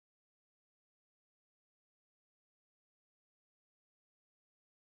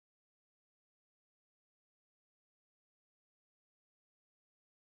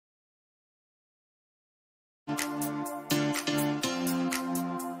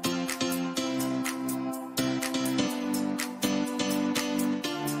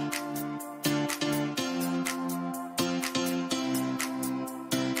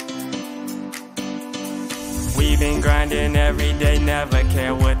been grinding every day, never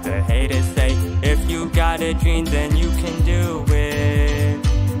care what the haters say. If you got a dream, then you can do it.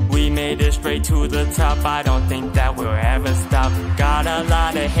 We made it straight to the top, I don't think that we'll ever stop. Got a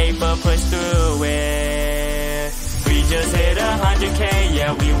lot of hate, but push through it. We just hit 100K,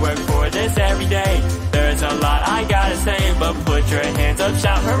 yeah, we work for this every day. There's a lot I gotta say, but put your hands up,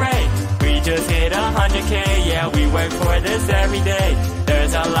 shout hooray. We just hit 100K, yeah, we work for this every day.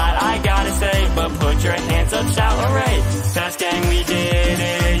 There's a lot I gotta say, but put your hands up, shout hooray. Chex gang, we did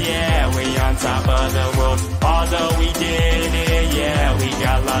it, yeah, we on top of the world. Although we did it, yeah, we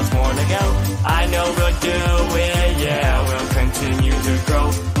got lots more to go. I know we'll do it, yeah, we'll continue to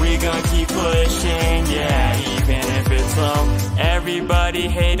grow. We gon' keep pushing, yeah, even if it's slow. Everybody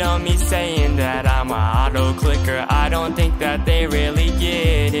hate on me saying that I'm a auto clicker. I don't think that they really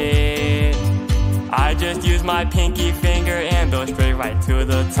get it. I just use my pinky finger and go straight right to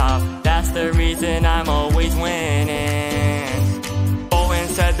the top. That's the reason I'm always winning. Owen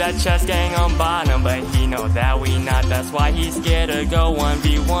said that Chex gang on bottom, but he know that we not. That's why he's scared to go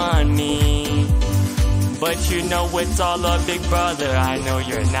 1v1 me. But you know it's all a big brother. I know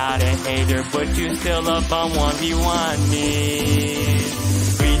you're not a hater, but you still up on 1v1 me.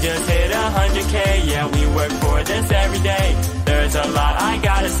 We just hit 100K, yeah, we work for this every day. There's a lot I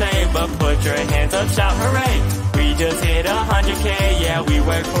gotta say, but put your hands up, shout hooray. We just hit 100K, yeah, we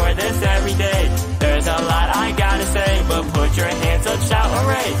work for this every day. There's a lot I gotta say, but put your hands up, shout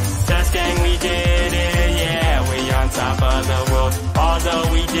hooray. Chex gang, we did it, yeah, we on top of the world. Although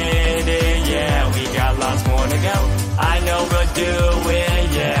we did it, yeah, we got lots more to go. I know we'll do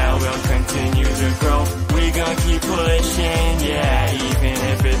it, yeah, we'll continue to grow. We gon' keep pushing, yeah, even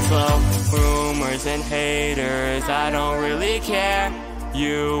if it's slow. Rumors and haters, I don't really care.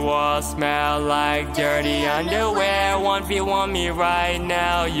 You all smell like dirty underwear. 1v1 me right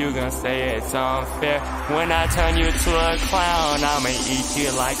now, you gon' say it's unfair. When I turn you to a clown, I'ma eat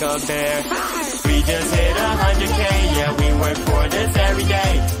you like a bear. We just hit 100K, yeah, we work for this every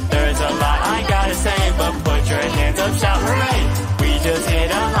day. There's a lot I gotta say, but put your hands up, shout hooray. We just hit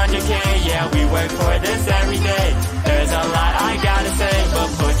 100K, yeah, we work for this every day. There's a lot I gotta say, but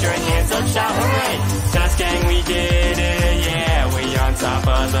put your hands up, shout hooray. Chex gang, we did it, yeah, we on top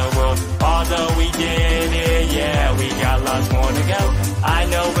of the world. Although we did it, yeah, we got lots more to go. I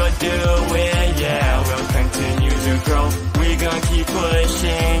know we'll do it, yeah, we'll continue to grow. We gon' keep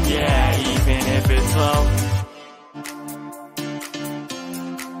pushing, yeah, even if it's slow.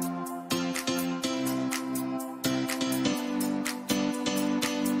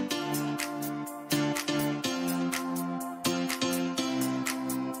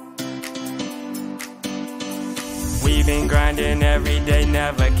 We've been grinding every day,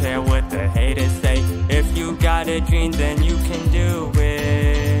 never care what the haters say. If you got a dream, then you can do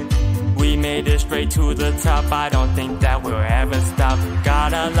it. We made it straight to the top, I don't think that we'll ever stop.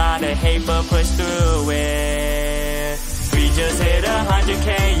 Got a lot of hate, but push through it. We just hit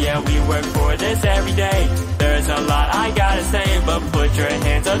 100K, yeah, we work for this every day. There's a lot I gotta say, but put your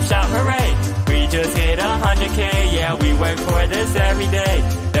hands up, shout hooray. We just hit 100K, yeah, we work for this every day.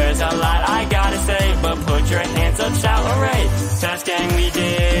 There's a lot I gotta say, but put your hands up, shout hooray. Chex gang, we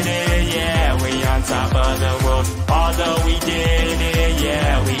did it, yeah, we on top of the world. Although we did it,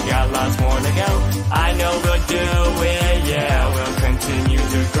 yeah, we got lots more to go. I know we'll do it, yeah, we'll continue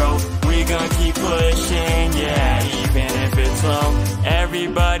to grow. We gon' keep pushing, yeah, even if it's slow.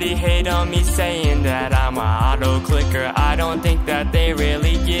 Everybody hate on me saying that I'm a auto clicker. I don't think that they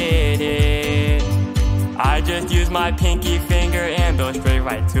really get it. I just use my pinky finger and go straight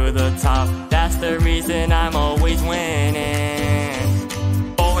right to the top. That's the reason I'm always winning.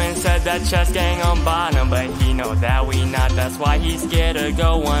 Owen said that Chex gang on bottom, but he know that we not. That's why he's scared to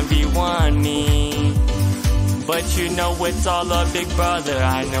go 1v1 me. But you know it's all a big brother.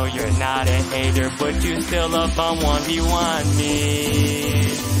 I know you're not a hater, but you still up on 1v1 me.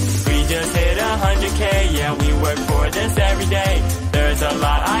 We just hit 100K, yeah, we work for this every day. There's a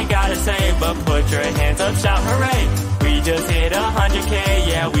lot I gotta say, but put your hands up, shout hooray. We just hit 100K,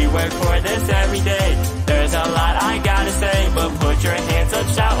 yeah, we work for this every day. There's a lot I gotta say, but put your hands up,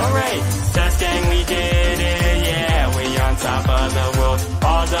 shout hooray. Chex gang, we did it, yeah, we on top of the world.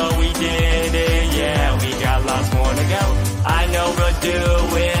 Although we did it, yeah, we got lots more to go. I know we'll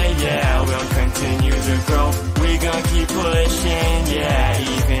do it, yeah, we'll continue to grow. We gon' keep pushing, yeah,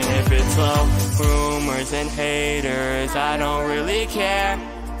 even if it's slow. Rumors and haters, I don't really care.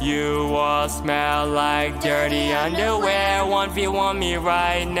 You all smell like dirty underwear. 1v1 me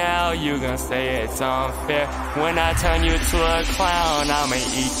right now, you gon' say it's unfair. When I turn you to a clown, I'ma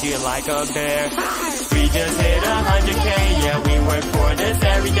eat you like a bear. We just hit 100K, yeah, we work for this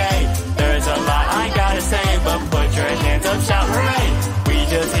every day. There's a a lot I gotta say, but put your hands up, shout hooray. We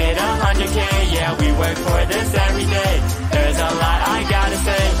just hit 100K, yeah, we work for this every day. There's a lot I gotta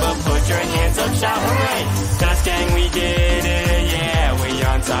say, but put your hands up, shout hooray. Just gang, we did it, yeah, we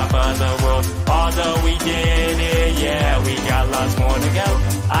on top of the world. Although we did it, yeah, we got lots more to go.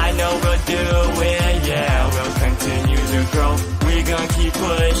 I know we'll do it, yeah, we'll continue to grow. We gon' keep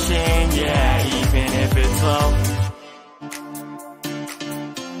pushing, yeah, even if it's slow.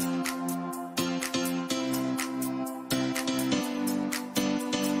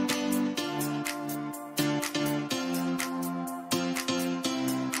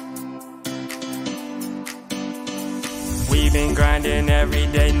 We've been grinding every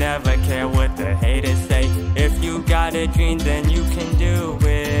day, never care what the haters say. If you got a dream, then you can do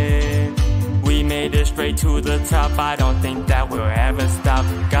it. We made it straight to the top, I don't think that we'll ever stop.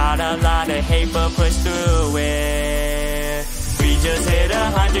 Got a lot of hate, but push through it. We just hit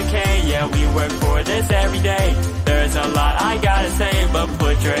 100K, yeah, we work for this every day. There's a lot I gotta say, but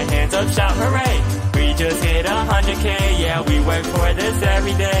put your hands up, shout hooray. We just hit 100K, yeah, we work for this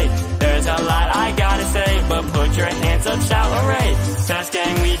every day. There's a lot I gotta say, but put your hands up, shout hooray. Just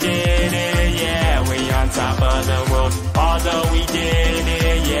gang, we did it, yeah, we on top of the world. Although we did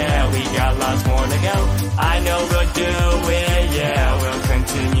it, yeah, we got lots more to go. I know we'll do it, yeah, we'll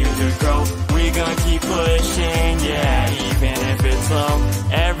continue to grow. We gon' keep pushing, yeah, even if it's slow.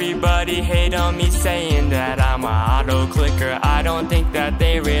 Everybody hate on me saying that I'm a auto clicker. I don't think that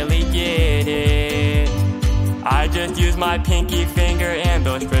they really get it. I just use my pinky finger and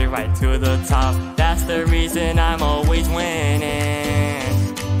go straight right to the top. That's the reason I'm always winning.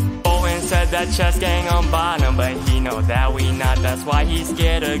 Owen said that Chex gang on bottom, but he know that we not. That's why he's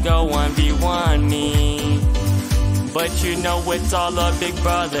scared to go 1v1 me. But you know it's all a big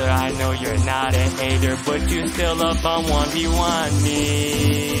brother. I know you're not a hater, but you still up on 1v1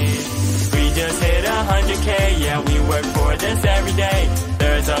 me. We just hit 100K, yeah, we work for this every day.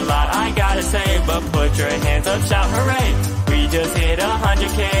 There's a lot I gotta say, but put your hands up, shout hooray. We just hit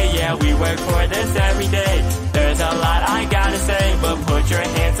 100K, yeah, we work for this every day. There's a lot I gotta say, but put your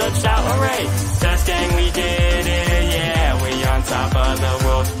hands up, shout hooray. Just gang, we did it, yeah, we on top of the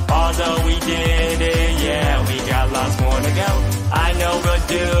world. Although we did it, yeah, we got lots more to go. I know we'll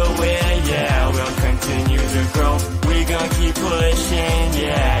do it, yeah, we'll continue to grow. We gon' keep pushing,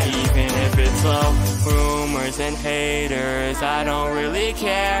 yeah, even if it's slow. Rumors and haters, I don't really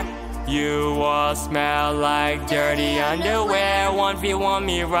care. You all smell like dirty underwear. 1v1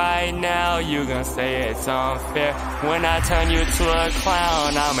 me right now, you gon' say it's unfair. When I turn you to a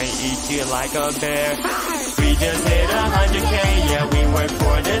clown, I'ma eat you like a bear. We just hit 100K, yeah, we work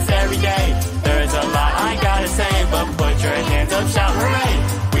for this every day. There's a lot I gotta say, but put your hands up, shout hooray.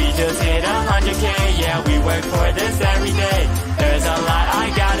 We just hit 100K, yeah, we work for this every day. There's a lot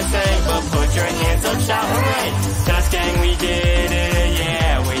I gotta say, but put your hands up, shout hooray. Just gang, we did it,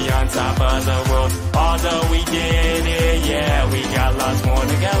 yeah, we on top of the world. Although we did it, yeah, we got lots more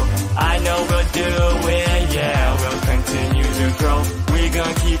to go. I know we'll do it, yeah, we'll continue to grow. We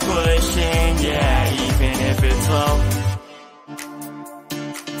gon' keep pushing, yeah, even if it's slow.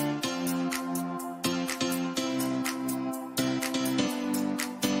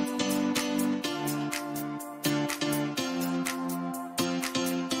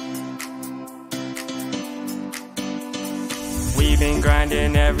 We've been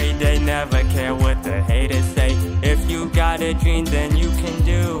grinding every day, never care what the haters say. If you got a dream, then you can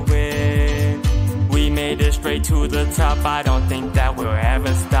do it. We made it straight to the top, I don't think that we'll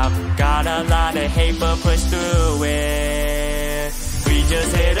ever stop. Got a lot of hate, but push through it. We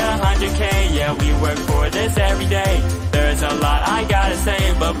just hit 100K, yeah, we work for this every day. There's a lot I gotta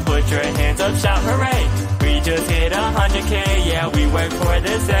say, but put your hands up, shout hooray. We just hit 100K, yeah, we work for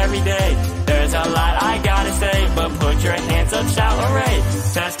this every day. There's a lot I gotta say, but put your hands up, shout hooray.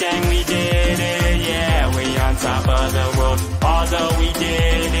 Just gang, we did it, yeah, we on top of the world. Although we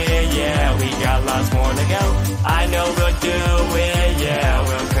did it, yeah, we got lots more to go. I know we'll do it, yeah,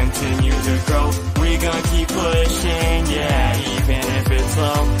 we'll continue to grow. We gon' keep pushing, yeah, even if it's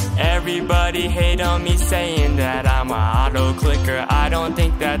slow. Everybody hate on me saying that I'm a auto clicker. I don't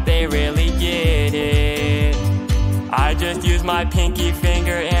think that they really get it. I just use my pinky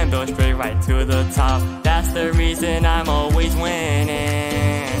finger and go straight right to the top. That's the reason I'm always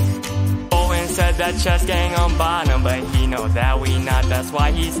winning. Owen said that Chex gang on bottom, but he know that we not. That's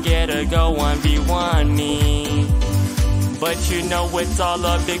why he's scared to go 1v1 me. But you know it's all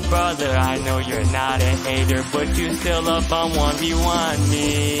a big brother. I know you're not a hater, but you still up on 1v1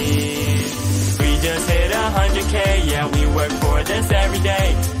 me. We just hit 100K, yeah, we work for this every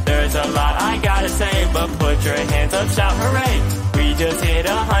day. There's a lot I gotta say, but put your hands up, shout hooray. We just hit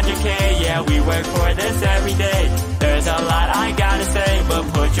 100K, yeah, we work for this every day. There's a lot I gotta say, but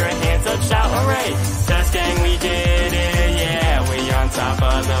put your hands up, shout hooray. Chex gang, we did it, yeah, we on top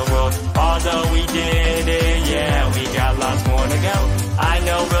of the world. Although we did it, yeah, we got lots more to go. I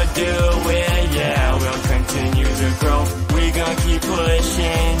know we'll do it, yeah, we'll continue to grow. We gon' keep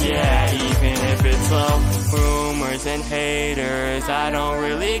pushing, yeah, even if it's slow. Rumors and haters, I don't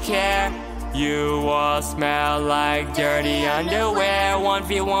really care. You all smell like dirty underwear.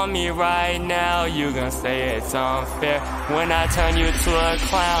 1v1 me right now, you gon' say it's unfair. When I turn you to a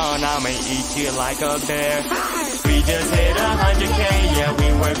clown, I'ma eat you like a bear. We just hit 100K, yeah,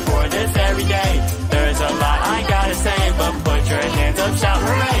 we work for this every day. There's a lot I gotta say, but put your hands up, shout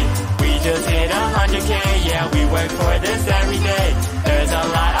hooray. We just hit 100K, yeah, we work for this every day. There's a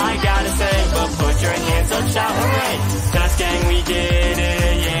lot I gotta say, but put your hands up, shout hooray. Chex gang, we did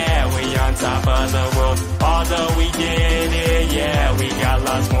it, yeah, we on top of the world. Although we did it, yeah, we got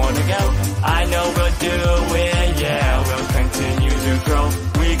lots more to go. I know we'll do it, yeah, we'll continue to grow.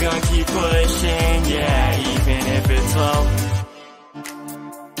 We gon' keep pushing, yeah, even if it's slow.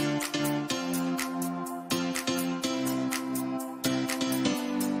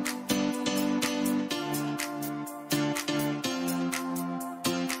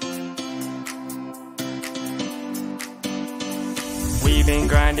 We've been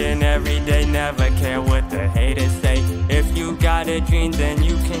grinding every day, never care what the haters say. If you got a dream, then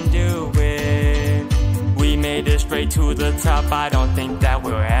you can do it. We made it straight to the top, I don't think that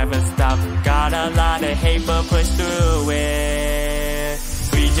we'll ever stop. Got a lot of hate, but push through it.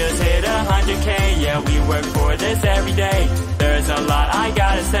 We just hit 100K, yeah, we work for this every day. There's a lot I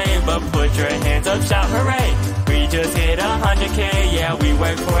gotta say, but put your hands up, shout hooray. We just hit 100K, yeah, we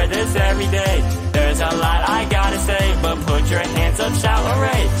work for this every day. There's a lot I gotta say, but put your hands up, shout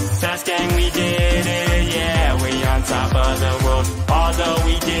hooray. Chex gang, we did it, yeah, we on top of the world. Although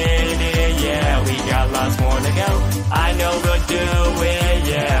we did it, yeah, we got lots more to go. I know we'll do it,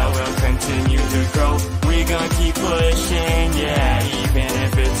 yeah, we'll continue to grow. We gon' keep pushing, yeah, even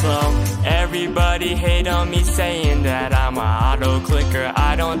if it's slow. Everybody hate on me saying that I'm a auto clicker.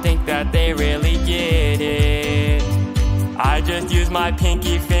 I don't think that they really get it. I just use my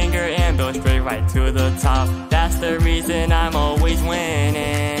pinky finger and go straight right to the top. That's the reason I'm always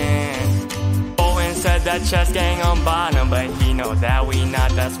winning. Owen said that Chex gang on bottom, but he know that we not.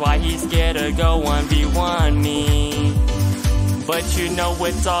 That's why he's scared to go 1v1 me. But you know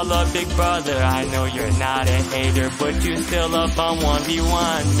it's all a big brother. I know you're not a hater, but you still up on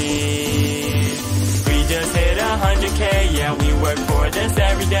 1v1 me. We just hit 100K, yeah, we work for this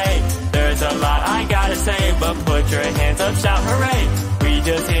every day. There's a lot I gotta say, but put your hands up, shout hooray. We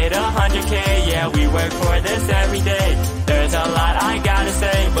just hit 100K, yeah, we work for this every day. There's a lot I gotta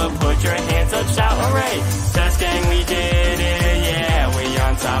say, but put your hands up, shout hooray. Chex gang, we did it, yeah, we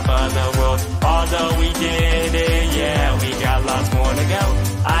on top of the world. Although we did it, yeah, we got lots more to go.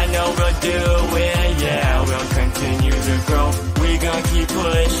 I know we'll do it, yeah, we'll continue to grow. We gon' keep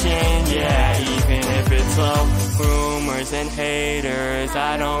pushing, yeah, even if it's slow. Rumors and haters,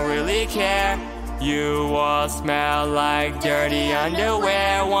 I don't really care. You all smell like dirty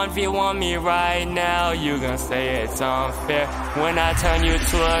underwear. 1v1 me right now, you gon' say it's unfair. When I turn you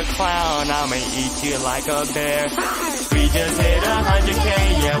to a clown, I'ma eat you like a bear. We just hit 100K,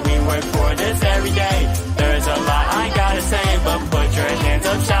 yeah, we work for this every day. There's a lot I gotta say, but put your hands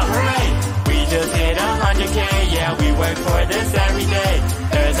up, shout hooray. We just hit 100K, yeah, we work for this every day.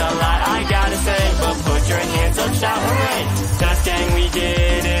 There's a lot I gotta say, but put your hands up, shout hooray. Chex gang, we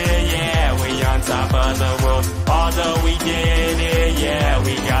did it, yeah, we on top of the world. Although we did it, yeah,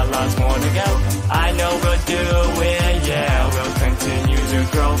 we got lots more to go. I know we'll do it, yeah, we'll continue to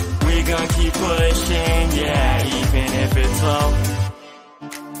grow. We gon' keep pushing, yeah, even if it's slow.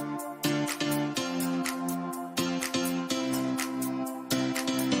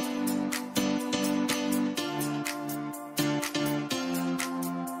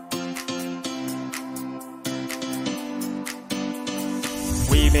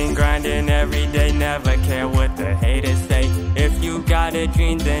 We've been grinding every day, never care what the haters say. If you got a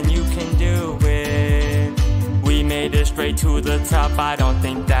dream, then you can do it. We made it straight to the top, I don't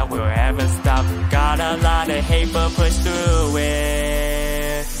think that we'll ever stop. Got a lot of hate, but push through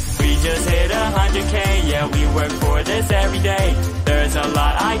it. We just hit 100K, yeah, we work for this every day. There's a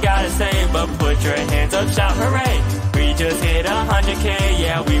lot I gotta say, but put your hands up, shout hooray. We just hit 100K,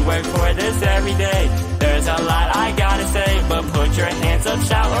 yeah, we work for this every day. There's a lot I gotta say, but put your hands up,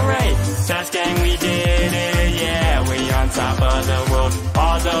 shout hooray. Chex gang, we did it, yeah, we on top of the world.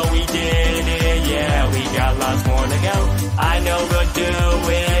 Although we did it, yeah, we got lots more to go. I know we'll do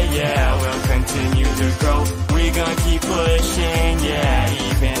it, yeah, we'll continue to grow. We gon' keep pushing, yeah.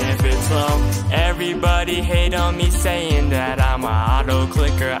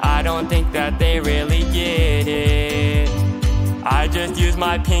 clicker, I don't think that they really get it. I just use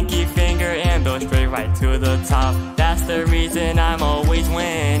my pinky finger and go straight right to the top. That's the reason I'm always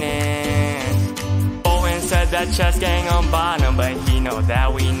winning. Owen said that chess gang on bottom, but he know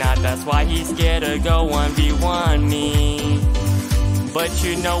that we not. That's why he's scared to go 1v1 me. But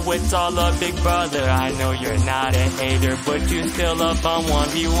you know it's all a big brother. I know you're not a hater, but you still up on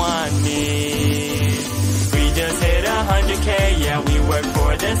 1v1 me. We just hit 100K, yeah, we work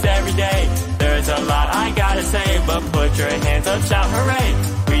for this every day. There's a lot I gotta say, but put your hands up, shout hooray.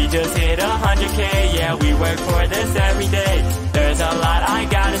 We just hit 100K, yeah, we work for this every day. There's a lot I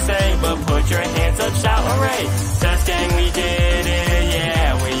gotta say, but put your hands up, shout hooray. Chess gang, we did it,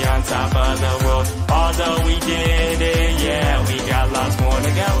 yeah, we on top of the world. Although we did it, yeah, we got lots more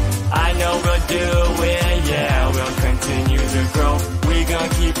to go. I know we'll do it, yeah, we'll continue to grow. We gon'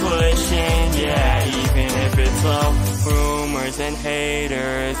 keep pushing, yeah, even if it's slow. Rumors and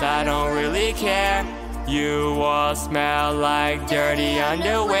haters, I don't really care. You all smell like dirty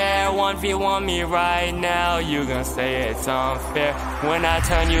underwear. 1v1 me right now, you gon' say it's unfair. When I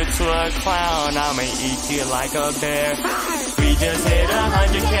turn you to a clown, I'ma eat you like a bear. We just hit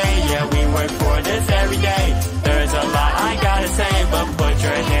 100K, yeah, we work for this every day. There's a lot I gotta say, but put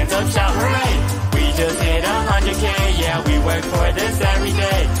your hands up, shout hooray. We just hit 100K, yeah, we work for this every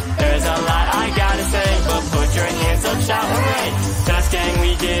day. There's a lot I gotta say, but put your hands up, shout hooray. Chess gang,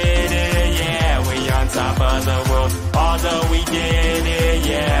 we did it, yeah, we on top of the world. Although we did it,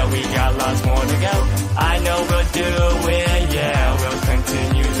 yeah, we got lots more to go. I know we'll do it, yeah, we'll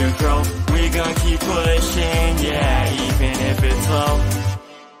continue to grow. We gon' keep pushing, yeah, even if it's slow.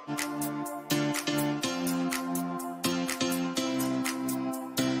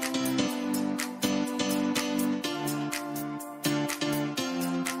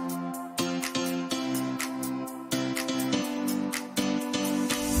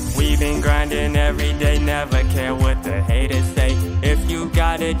 We've been grinding every day, never care what the haters say. If you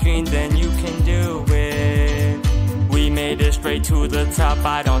got a dream, then you can do it. We made it straight to the top,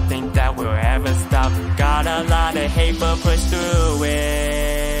 I don't think that we'll ever stop. Got a lot of hate, but push through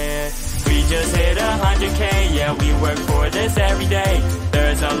it. We just hit 100K, yeah, we work for this every day.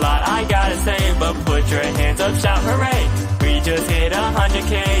 There's a lot I gotta say, but put your hands up, shout hooray. We just hit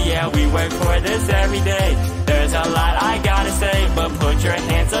 100K, yeah, we work for this every day. There's a lot I gotta say, but put your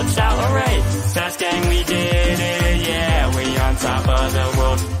hands up, shout hooray. Chess gang, we did it, yeah, we on top of the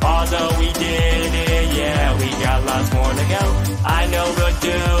world. Although we did it, yeah, we got lots more to go. I know we'll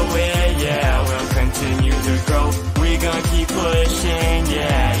do it, yeah, we'll continue to grow. We gon' keep pushing,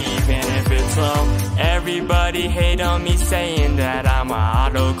 yeah, even if it's slow. Everybody hate on me saying that I'm a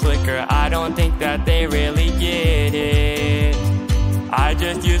auto clicker. I don't think that they really get it. I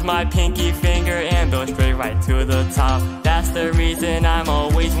just use my pinky finger and go straight right to the top. That's the reason I'm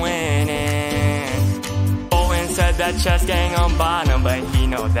always winning. Owen said that chess gang on bottom, but he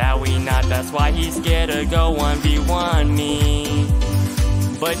know that we not. That's why he's scared to go 1v1 me.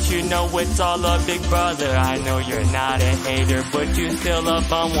 But you know it's all a big brother. I know you're not a hater, but you still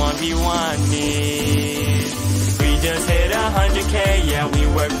up on 1v1 me. We just hit 100K, yeah, we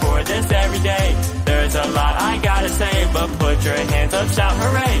work for this every day. There's a lot I gotta say, but put your hands up, shout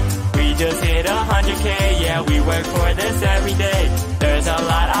hooray. We just hit 100K, yeah, we work for this every day. There's a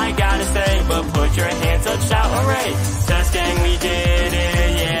lot I gotta say, but put your hands up, shout hooray. Chess gang, we did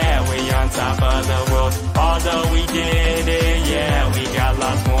it, yeah, we on top of the world. Although we did it, yeah, we got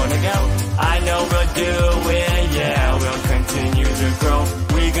lots more to go. I know we'll do it, yeah, we'll continue to grow.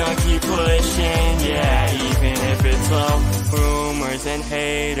 We gon' keep pushing, yeah, even if it's slow. Rumors and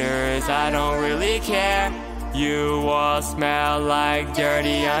haters, I don't really care. You all smell like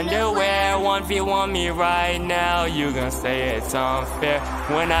dirty underwear. 1v1 me right now, you gon' say it's unfair.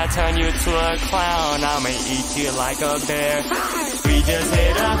 When I turn you to a clown, I'ma eat you like a bear. We just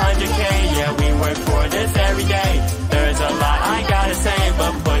hit 100K, yeah, we work for this every day. There's a lot I gotta say,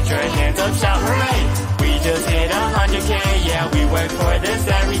 but put your hands up, shout hooray. We just hit 100K, yeah, we work for this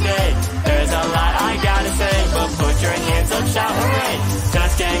every day. There's a lot I gotta say, but put your hands up, shout hooray.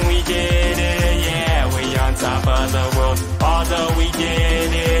 Chess gang, we did it, yeah, we on top of the world. Although we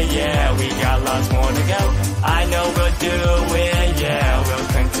did it, yeah, we got lots more to go. I know we'll do it, yeah, we'll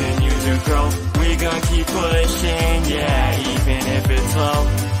continue to grow. We gon' keep pushing, yeah, even if it's slow.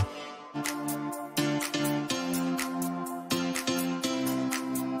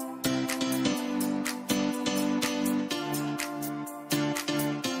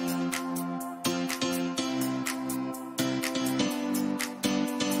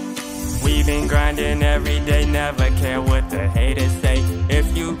 We've been grinding every day, never care what the haters say.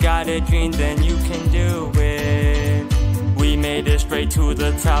 If you got a dream, then you can do it. We We made it straight to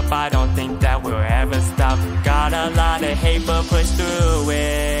the top, I don't think that we'll ever stop. Got a lot of hate but push through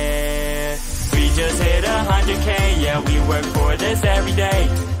it. We just hit 100K, yeah, we work for this every day.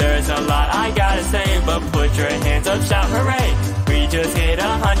 There's a lot I gotta say, but put your hands up, shout hooray. We just hit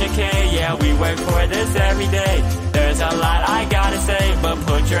 100K, yeah, we work for this every day. There's a lot I gotta say, but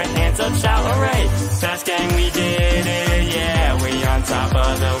put your hands up, shout hooray. Chex gang, we did it, yeah, we on top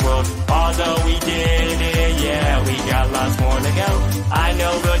of the world. Although we did it, yeah, we got lots more to go. I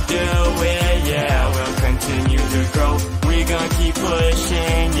know we'll do it, yeah, we'll continue to grow. We gon' keep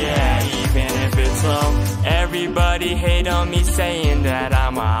pushing, yeah, even if it's slow. Everybody hate on me saying that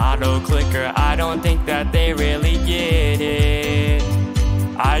I'm a auto clicker. I don't think that they really get it.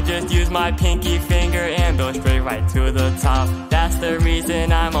 I just use my pinky finger and go straight right to the top. That's the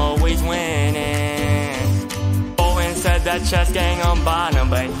reason I'm always winning. Owen said that Chex gang on bottom,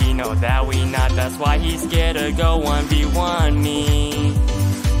 but he know that we not. That's why he's scared to go 1v1 me.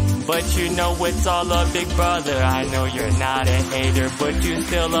 But you know it's all a big brother. I know you're not a hater, but you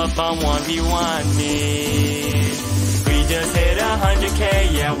still up on 1v1 me. We just hit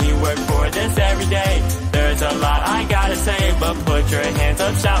 100K, yeah, we work for this every day. There's a lot I gotta say, but put your hands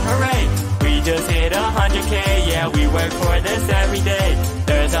up, shout hooray. We just hit 100K, yeah, we work for this every day.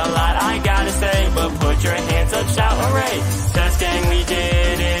 There's a lot I gotta say, but put your hands up, shout hooray. Chex gang, we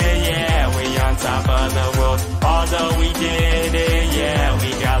did it, yeah, we on top of the world. Although we did it, yeah,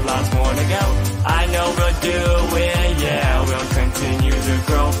 we got lots more to go. I know we'll do it, yeah, we'll continue to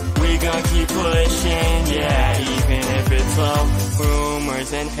grow. We gon' keep pushing, yeah, even if it's slow.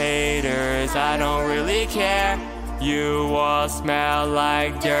 Rumors and haters, I don't really care. You all smell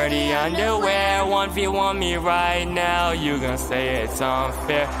like dirty underwear. 1v1 me right now, you gon' say it's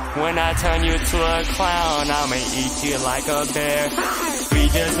unfair. When I turn you to a clown, I'ma eat you like a bear. We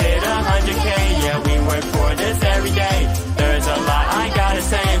just hit 100K, yeah, we work for this every day. There's a lot I gotta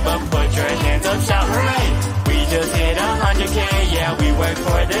say, but put your hands up, shout hooray. We just hit 100K, yeah, we work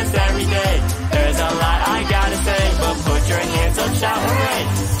for this every day. There's a lot I gotta say, but put your hands up, shout hooray.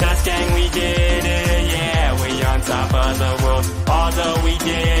 Chex gang, we did it, yeah, we on top of the world. Although we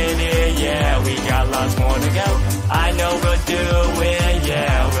did it, yeah, we got lots more to go. I know we'll do it,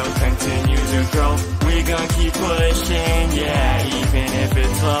 yeah, we'll continue to grow. We gon' keep pushing, yeah, even if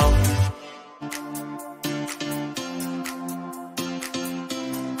it's slow.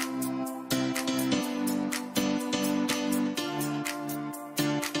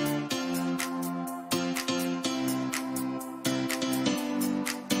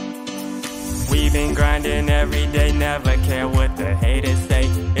 We've been grinding every day, never care what the haters say.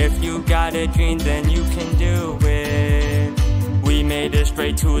 If you got a dream, then you can do it. We made it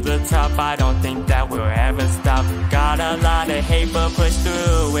straight to the top, I don't think that we'll ever stop. Got a lot of hate, but push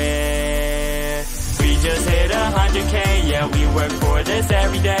through it. We just hit 100K, yeah, we work for this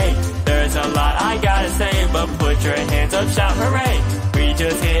every day. There's a lot I gotta say, but put your hands up, shout hooray. We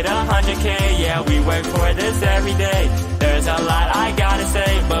just hit 100K, yeah, we work for this every day. There's a lot I gotta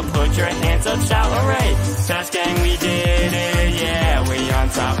say, but put your hands up, shout hooray. Chex gang, we did it, yeah, we on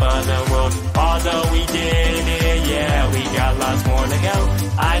top of the world. Although we did it, yeah, we got lots more to go.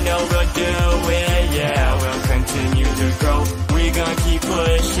 I know we'll do it, yeah, we'll continue to grow. We gon' keep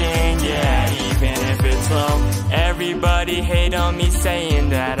pushing, yeah, even if it's slow. Everybody hate on me saying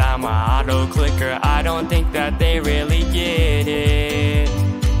that I'm a auto clicker. I don't think that they really get it.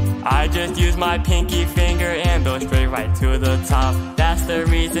 I just use my pinky finger and go straight right to the top. That's the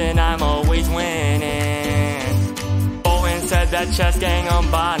reason I'm always winning. Owen said that Chex gang on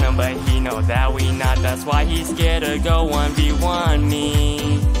bottom, but he know that we not. That's why he's scared to go 1v1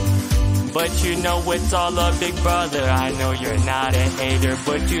 me. But you know it's all a big brother. I know you're not a hater,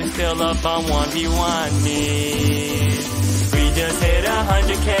 but you still up on 1v1 me. We just hit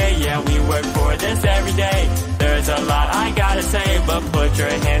 100K, yeah, we work for this every day. There's a lot I gotta say, but put your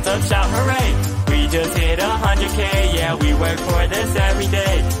hands up, shout hooray. We just hit 100K, yeah, we work for this every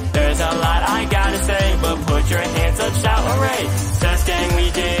day. There's a lot I gotta say, but put your hands up, shout hooray. Chex gang,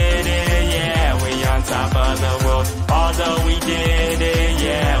 we did it, yeah, we on top of the world. Although we did it,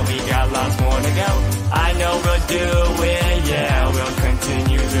 yeah, we got lots more to go. I know we'll do it, yeah, we'll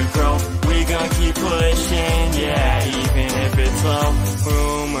continue to grow. We gon' keep pushing, yeah, even if it's slow.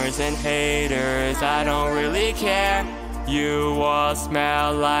 Rumors and haters, I don't really care. You all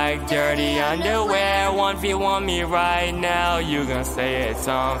smell like dirty underwear. 1v1 me right now, you gon' say it's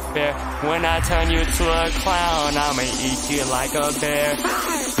unfair. When I turn you to a clown, I'ma eat you like a bear.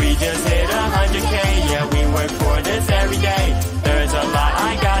 We just hit 100K, yeah, we work for this every day. There's a lot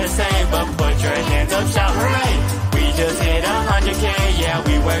I gotta say, but put your hands up, shout hooray. We just hit 100K, yeah. yeah,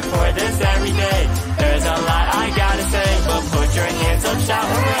 we work for this every day. There's a lot I gotta say, but put your hands up, shout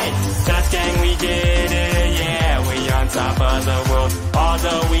hooray. Chex gang, we did it, yeah, we on top of the world.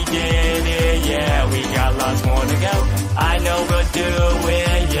 Although we did it, yeah, we got lots more to go. I know we'll do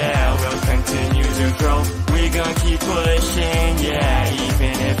it, yeah, we'll continue to grow. We gon' keep pushing, yeah,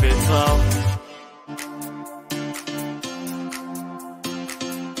 even if it's slow.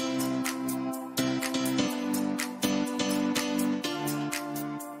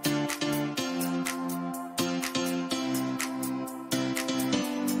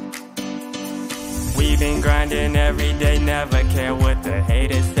 We've been grinding every day, never care what the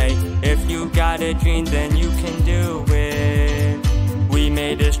haters say. If you got a dream, then you can do it. We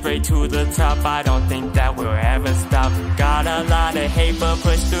made it straight to the top, I don't think that we'll ever stop. Got a lot of hate, but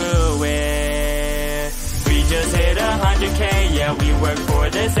push through it. We just hit 100K, yeah, we work for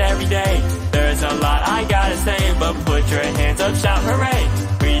this every day. There's a lot I gotta say, but put your hands up, shout hooray.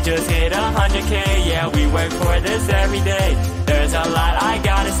 We just hit 100K, yeah, we work for this every day. There's a lot I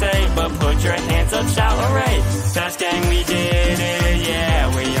gotta say, but put your hands up, shout hooray. Chex gang, we did it,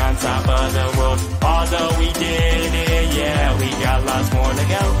 yeah, we on top of the world. Although we did it, yeah, we got lots more to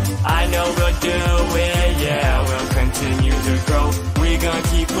go. I know we'll do it, yeah, we'll continue to grow. We gon'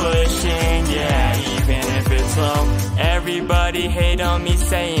 keep pushing, yeah, even if it's slow. Everybody hate on me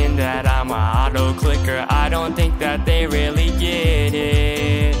saying that I'm a auto clicker. I don't think that they really get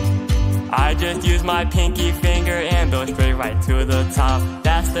it. I just use my pinky finger and go straight right to the top.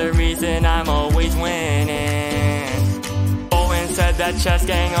 That's the reason I'm always winning. Owen said that Chex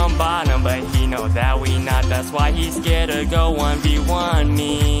gang on bottom, but he know that we not. That's why he's scared to go 1v1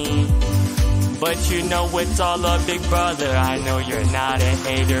 me. But you know it's all a big brother. I know you're not a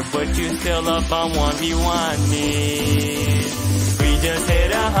hater, but you still up on 1v1 me. We just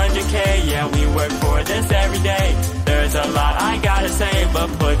hit 100K, yeah, we work for this every day. There's a lot I gotta say, but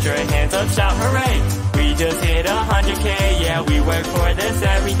put your hands up, shout hooray. We just hit 100K, yeah, we work for this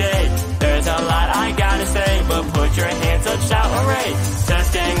every day. There's a lot I gotta say, but put your hands up, shout hooray.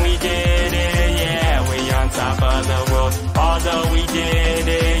 Chex gang, we did it, yeah, we on top of the world. Although we did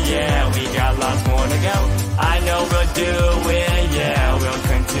it, yeah, we got lots more to go. I know we'll do it, yeah, we'll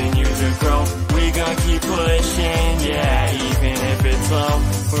continue to grow. We gon' keep pushing, yeah, even if it's slow.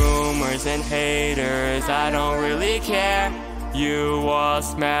 Rumors and haters, I don't really care. You all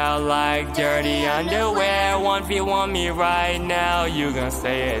smell like dirty underwear. 1v1 me right now, you gon'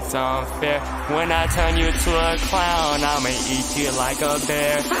 say it's unfair. When I turn you to a clown, I'ma eat you like a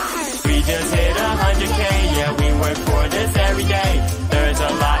bear. We just hit 100K, yeah, we work for this every day. There's a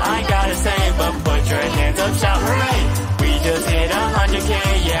lot I gotta say, but put your hands up, shout hooray. We just hit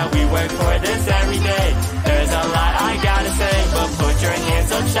 100K, yeah, we work for this every day. There's a lot I gotta say, but put your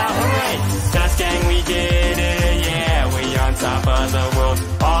hands up, shout hooray. Chex gang, we did it, yeah, we on top of the world.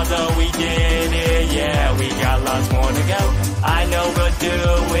 Although we did it, yeah, we got lots more to go. I know we'll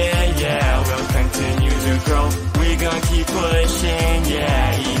do it, yeah, we'll continue to grow. We gon' keep pushing,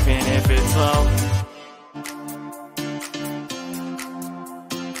 yeah, even if it's slow.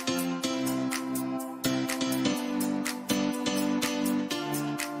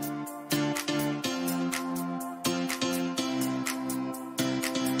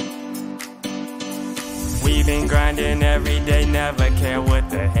 We've been grinding every day, never care what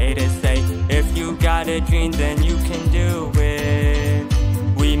the haters say. If you got a dream, then you can do it.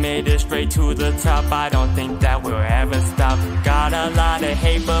 We made it straight to the top, I don't think that we'll ever stop. Got a lot of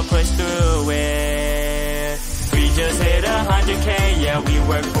hate, but push through it. We just hit 100K, yeah, we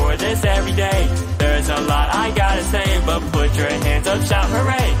work for this every day. There's a lot I gotta say, but put your hands up, shout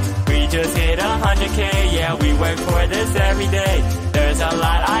hooray. We just hit 100K, yeah, we work for this every day. There's a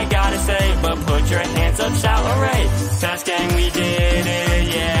lot I gotta say, but put your hands up, shout hooray. Chex gang, we did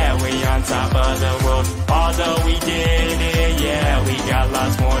it, yeah, we on top of the world. Although we did it, yeah, we got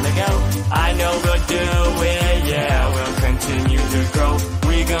lots more to go. I know we'll do it, yeah, we'll continue to grow.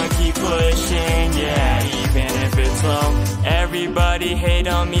 We gon' keep pushing, yeah, even if it's slow. Everybody hate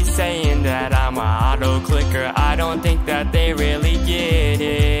on me saying that I'm a auto clicker. I don't think that they really get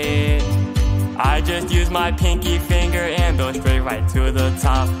it. I just use my pinky finger and go straight right to the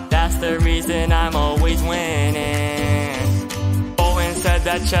top. That's the reason I'm always winning. Owen said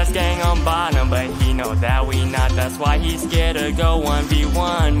that Chex gang on bottom, but he know that we not. That's why he's scared to go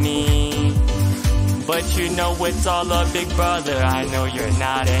 1v1 me. But you know it's all a big brother. I know you're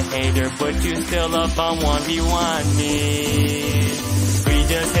not a hater, but you still up on 1v1 me. We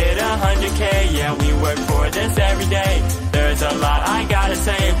just hit 100K, yeah, we work for this every day. There's a lot I gotta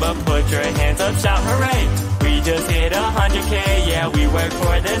say, but put your hands up, shout hooray. We just hit 100K, yeah, we work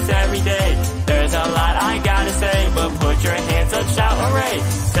for this every day. There's a lot I gotta say, but put your hands up, shout hooray.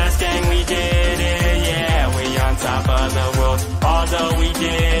 hooray! Test gang, we did it, yeah, we on top of the world. Although we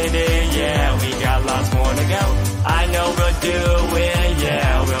did it, yeah, we got lots more to go. I know we'll do it,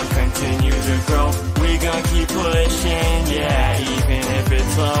 yeah, we'll continue to grow. We gon' keep pushing, yeah, even if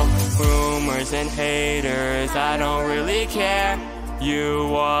it's slow. Rumors and haters, I don't really care.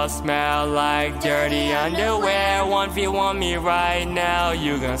 You all smell like dirty underwear. 1v1 me right now,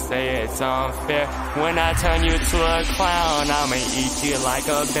 you gon' say it's unfair. When I turn you to a clown, I'ma eat you like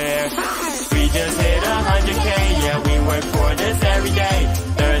a bear. We just hit 100K, yeah, we work for this every day.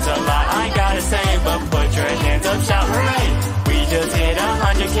 There's a lot I gotta say, but put your hands up, shout hooray. We just hit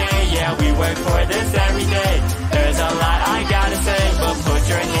 100K, yeah, we work for this every day. There's a lot I gotta say, but put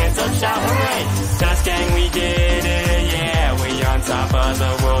your hands up, shout hooray. Test gang, we did it, yeah, we on top of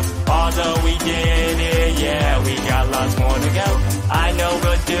the world. Although we did it, yeah, we got lots more to go. I know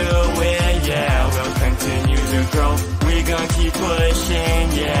we'll do it, yeah, we'll continue to grow. We gon' keep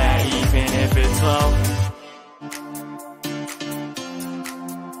pushing, yeah, even if it's slow.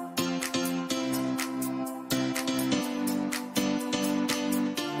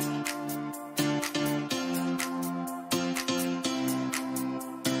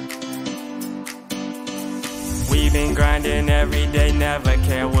 We've been grinding every day, never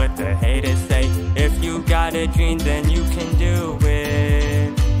care what the haters say. If you got a dream, then you can do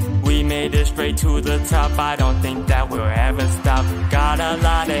it. We made it straight to the top, I don't think that we'll ever stop. Got a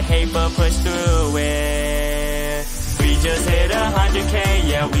lot of hate, but push through it. We just hit 100K,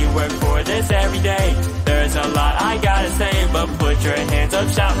 yeah, we work for this every day. There's a lot I gotta say, but put your hands up,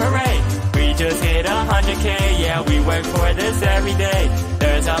 shout hooray. We just hit 100K, yeah, we work for this every day.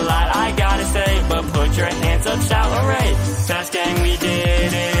 There's a lot I gotta say, but put your hands up, shout hooray. Test gang, we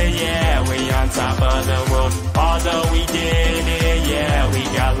did it, yeah, we on top of the world. Although we did it, yeah, we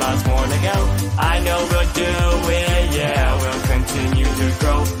got lots more to go. I know we'll do it, yeah, we'll continue to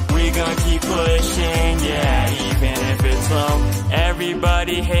grow. We gon' keep pushing, yeah, even if it's slow.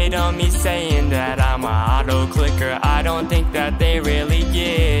 Everybody hate on me saying that I'm a auto clicker. I don't think that they really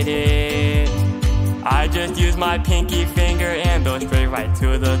get it. I just use my pinky finger and go straight right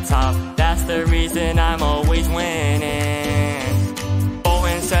to the top. That's the reason I'm always winning.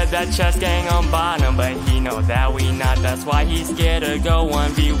 Owen said that Chex gang on bottom, but he knows that we not. That's why he's scared to go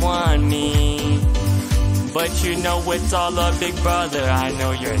 1v1 me. But you know it's all a big brother. I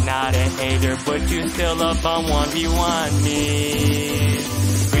know you're not a hater, but you still up on 1v1 me.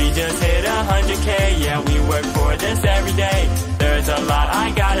 We just hit 100K, yeah, we work for this every day. There's a lot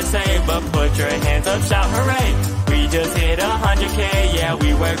I gotta say, but put your hands up, shout hooray. We just hit 100K, yeah,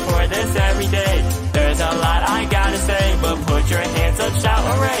 we work for this every day. There's a lot I gotta say, but put your hands up, shout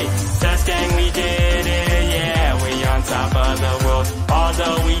hooray. Test gang, we did it, yeah, we on top of the world.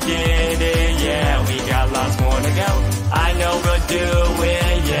 Although we did it, yeah, we got lots more to go. I know we'll do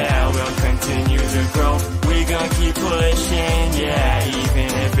it, yeah, we'll continue to grow. We gon' keep pushing, yeah, even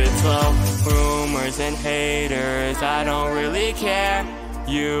if it's slow. Rumors and haters, I don't really care.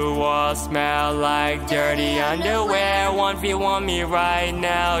 You all smell like dirty underwear. 1v1 me right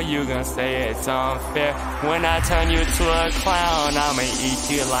now, you gon' say it's unfair. When I turn you to a clown, I'ma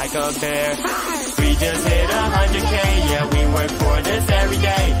eat you like a bear. We just hit 100K, yeah, we work for this every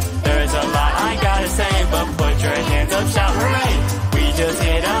day. There's a lot I gotta say, but put your hands up, shout hooray. We just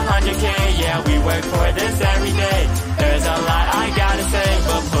hit 100K, yeah, we work for this every day. There's a lot I gotta say,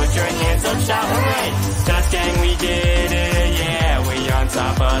 but put your hands up, shout hooray. Test gang, we did it, yeah, we on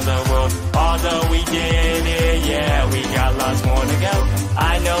top of the world. Although we did it, yeah, we got lots more to go.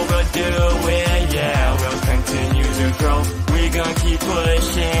 I know we'll do it, yeah, we'll continue to grow. We gon' keep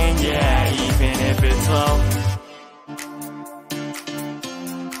pushing, yeah, even if it's slow.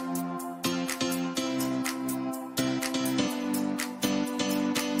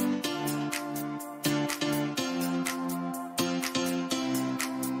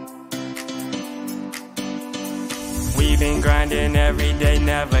 We've been grinding every day,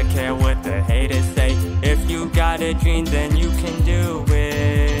 never care what the haters say. If you got a dream, then you can do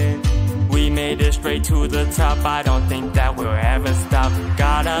it. We made it straight to the top, I don't think that we'll ever stop.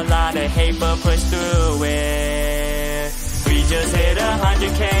 Got a lot of hate, but push through it. We just hit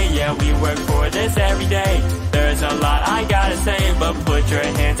 100K, yeah, we work for this every day. There's a lot I gotta say, but put your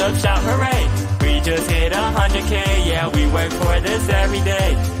hands up, shout hooray. We just hit 100K, yeah, we work for this every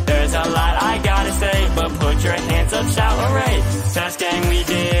day. There's a lot I gotta say, but put your hands up, shout hooray. Test gang, we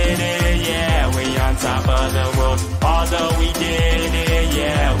did it, yeah, we on top of the world. Although we did it,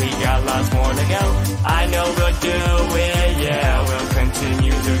 yeah, we got lots more to go. I know we'll do it, yeah, we'll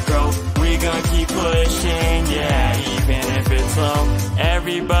continue to grow. We gon' keep pushing, yeah, even if it's slow.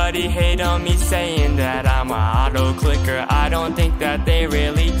 Everybody hate on me saying that I'm a auto clicker. I don't think that they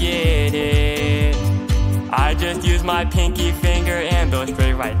use my pinky finger and go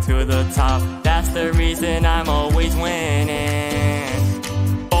straight right to the top. That's the reason I'm always winning.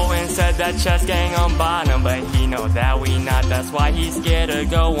 Owen said that chess gang on bottom, but he know that we not. That's why he's scared to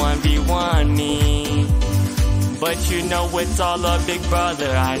go 1v1 me. But you know it's all a big brother.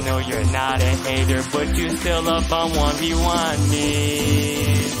 I know you're not a hater, but you still up on 1v1 me.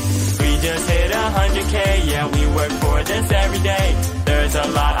 We just hit 100K, yeah, we work for this every day. There's a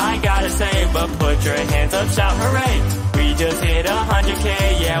lot I gotta say, but put your hands up, shout hooray. We just hit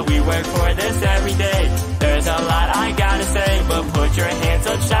 100K, yeah, we work for this every day. There's a lot I gotta say, but put your hands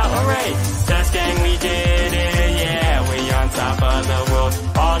up, shout hooray. Chess gang, we did it, yeah, we on top of the world.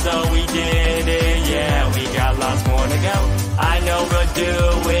 Although we did it, yeah, we got lots more to go. I know we'll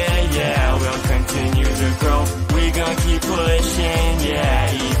do it, yeah, we'll continue to grow. We gon' keep pushing,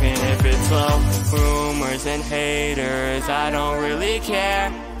 yeah, even if it's slow. Rumors and haters, I don't really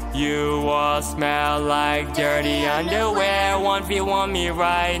care. You all smell like dirty underwear. 1v1 me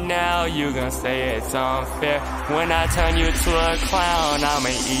right now, you gon' say it's unfair. When I turn you to a clown, I'ma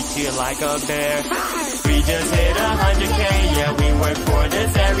eat you like a bear. We just hit 100K, yeah, we work for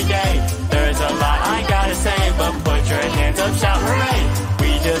this every day. There's a lot I gotta say, but put your hands up, shout hooray.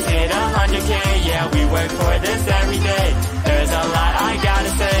 We just hit 100K, yeah, we work for this every day. There's a lot I gotta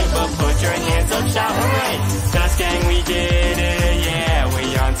say, but put your hands up, shout hooray. Chess gang, we did it, yeah,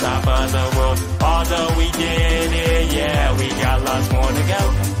 we on top of the world. Although we did it, yeah, we got lots more to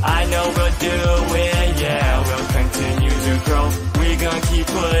go. I know we'll do it, yeah, we'll continue to grow. We gon' keep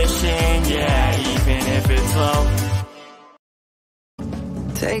pushing, yeah, even if it's slow.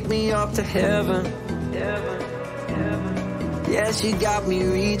 Take me up to heaven, heaven, heaven. Yeah, she got me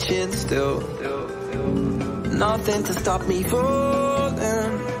reaching still. Nothing to stop me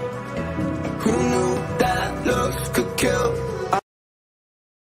falling. Who knew that looks could kill?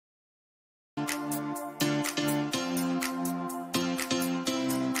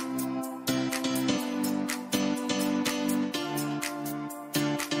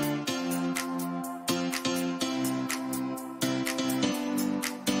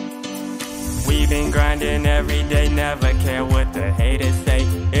 We've been grinding every day, never care what the haters say.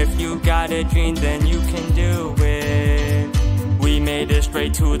 If you got a dream, then you can do it. We made it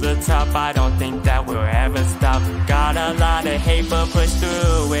straight to the top, I don't think that we'll ever stop. Got a lot of hate, but push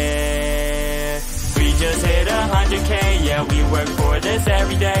through it. We just hit 100K, yeah, we work for this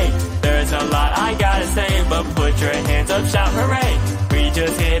every day. There's a lot I gotta say, but put your hands up, shout hooray. We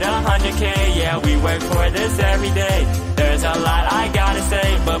just hit 100K, yeah, we work for this every day. There's a lot I gotta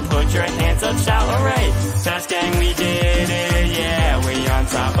say, but put your hands up, shout hooray. Chess gang, we did it, yeah, we on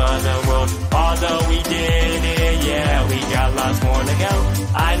top of the world. Although we did it, yeah, we got lots more to go.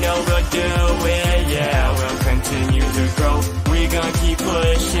 I know we'll do it, yeah, we'll continue to grow. We gon' keep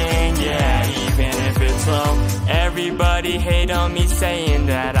pushing, yeah, even if it's slow. Everybody hate on me saying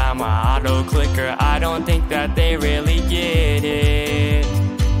that I'm a auto clicker. I don't think that they really get it.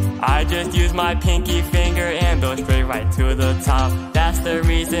 I just use my pinky finger and go straight right to the top. That's the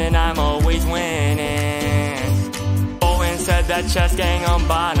reason I'm always winning. Owen said that chess gang on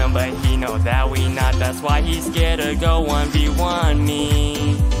bottom, but he know that we not. That's why he's scared to go 1v1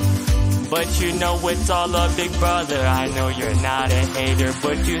 me. But you know it's all a big brother. I know you're not a hater,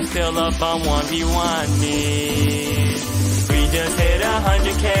 but you still up on 1v1 me. We just hit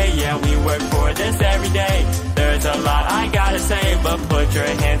 100K, yeah, we work for this every day. There's a lot I gotta say, but put your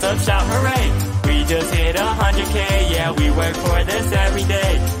hands up, shout hooray. We just hit 100K, yeah, we work for this every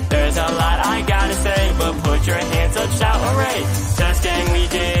day. There's a lot I gotta say, but put your hands up, shout hooray. Chess gang, we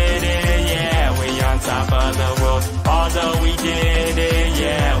did it, yeah, we on top of the world. Although we did it,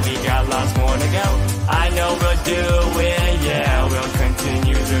 yeah, we got lots more to go. I know we'll do it, yeah, we'll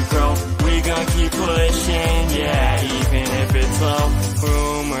continue to grow. We gon' keep pushing, yeah, even if it's slow.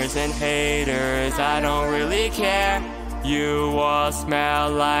 Rumors and haters, I don't really care. You all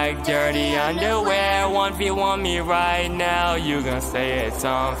smell like dirty underwear. 1v1 me right now, you gon' say it's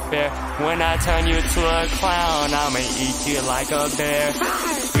unfair. When I turn you to a clown, I'ma eat you like a bear.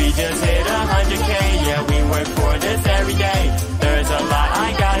 We just hit 100K, yeah, we work for this every day. There's a lot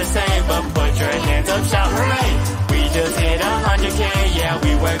I gotta say, but put your hands up, shout hooray. We just hit 100K, yeah,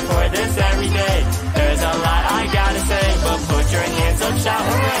 we work for this every day. There's a lot I gotta say, but put your hands up, shout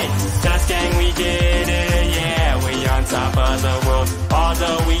hooray. Chess gang, we did it, yeah, we on top of the world.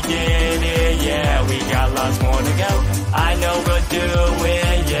 Although we did it, yeah, we got lots more to go. I know we'll do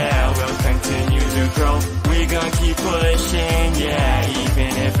it, yeah, we'll continue to grow. We gon' keep pushing, yeah,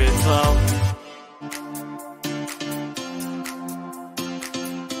 even if it's slow.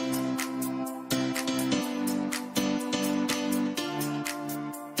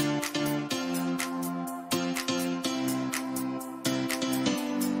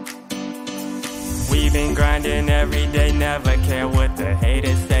 We've been grinding every day, never care what the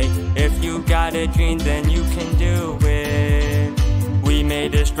haters say. If you got a dream, then you can do it. We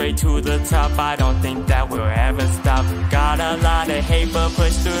made it straight to the top, I don't think that we'll ever stop. Got a lot of hate, but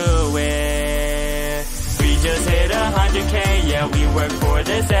push through it. We just hit 100K, yeah, we work for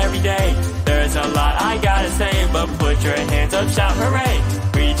this every day. There's a lot I gotta say, but put your hands up, shout hooray.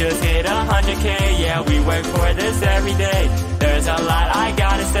 We just hit 100K, yeah, we work for this every day. There's a lot I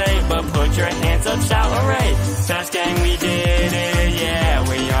gotta say, but put your hands up, shout hooray. Chex gang, we did it, yeah,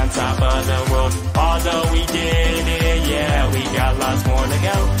 we on top of the world. Although we did it, yeah, we got lots more to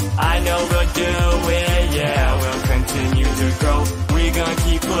go. I know we'll do it, yeah, we'll continue to grow. We gon'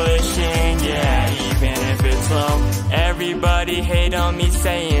 keep pushing, yeah, even if it's slow. Everybody hate on me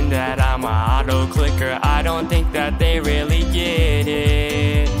saying that I'm a auto clicker. I don't think that they really get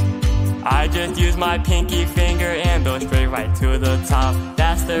it. I just use my pinky finger and go straight right to the top.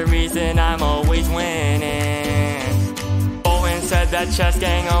 That's the reason I'm always winning. Owen said that Chex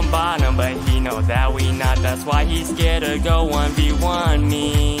gang on bottom, but he know that we not. That's why he's scared to go 1v1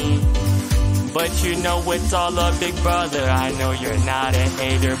 me. But you know it's all a big brother. I know you're not a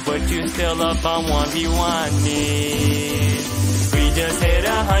hater, but you still up on 1v1 me. We just hit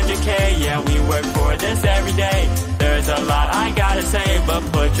 100K, yeah, we work for this every day. There's a lot I gotta say, but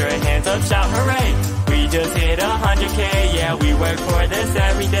put your hands up, shout hooray. We just hit 100K, yeah, we work for this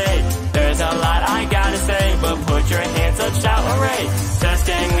every day. There's a lot I gotta say, but put your hands up, shout hooray. Chex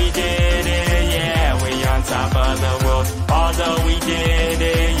gang, we did it, yeah, we on top of the world. Although we did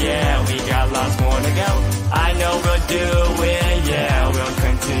it, yeah, we got lots more to go. I know we'll do it, yeah, we'll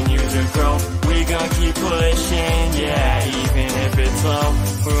continue to grow. We gon' keep pushing, yeah, even if it's slow.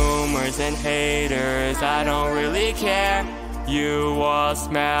 Rumors and haters, I don't really care. You all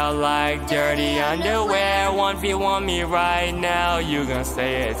smell like dirty underwear. 1v1 me right now, you gon'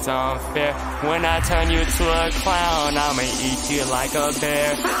 say it's unfair. When I turn you to a clown, I'ma eat you like a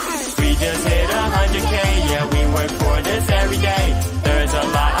bear. We just hit 100K, yeah, we work for this every day. There's a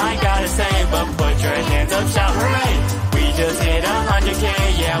lot I gotta say, but put your hands up, shout hooray. We just hit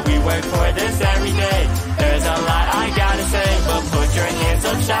 100K, yeah, we work for this every day. There's a lot I gotta say, but put your hands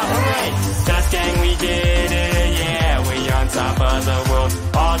up, shout hooray. Chex gang, we did it, yeah, we on top of the world.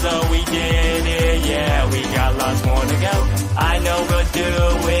 Although we did it, yeah, we got lots more to go. I know we'll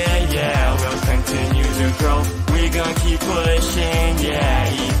do it, yeah, we'll continue to grow. We gon' keep pushing,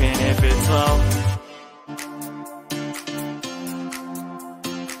 yeah, even if it's slow.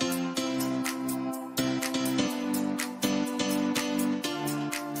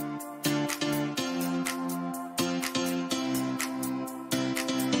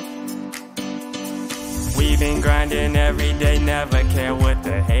 We've been grinding every day, never care what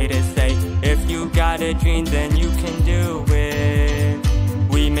the haters say. If you got a dream, then you can do it.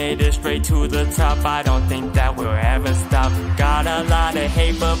 We made it straight to the top, I don't think that we'll ever stop. Got a lot of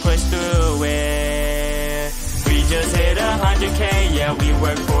hate, but push through it. We just hit 100K, yeah, we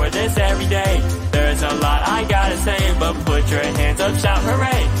work for this every day. There's a lot I gotta say, but put your hands up, shout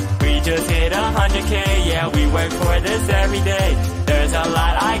hooray. We just hit 100K, yeah, we work for this every day. There's a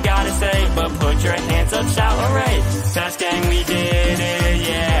lot I gotta say, but put your hands up, shout hooray. Chex gang, we did it,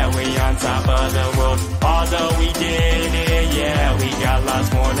 yeah, we on top of the world. Although we did it, yeah, we got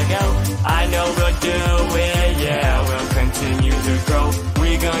lots more to go. I know we'll do it, yeah, we'll continue to grow.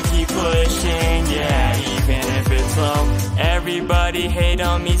 We gon' keep pushing, yeah, even if it's slow. Everybody hate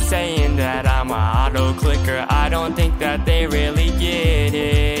on me saying that I'm a auto clicker. I don't think that they really get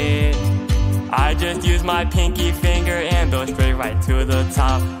it. I just use my pinky finger and go straight right to the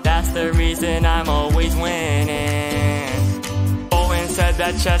top. That's the reason I'm always winning. Owen said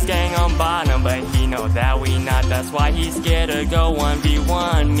that Chex gang on bottom, but he know that we not. That's why he's scared to go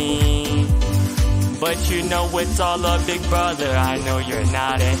 1v1 me. But you know it's all a big brother. I know you're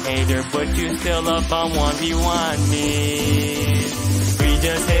not a hater, but you still up on 1v1 me. We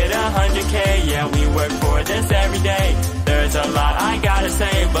just hit 100K, yeah, we work for this every day. There's a lot I gotta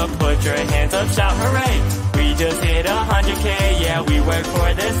say, but put your hands up, shout hooray. We just hit 100K, yeah, we work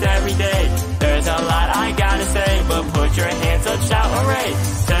for this every day. There's a lot I gotta say, but put your hands up, shout hooray.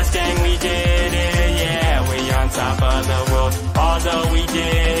 Chex gang, we did it, yeah, we on top of the world. Although we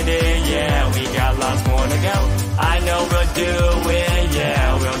did it, yeah, we got lots more to go. I know we'll do it,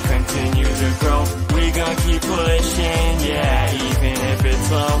 yeah, we'll continue to grow. We gon' keep pushing, yeah, even if it's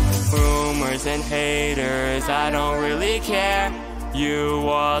slow. Rumors and haters, I don't really care. You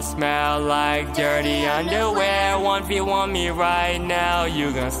all smell like dirty underwear. 1v1 me right now,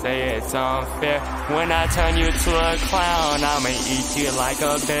 you gon' say it's unfair. When I turn you to a clown, I'ma eat you like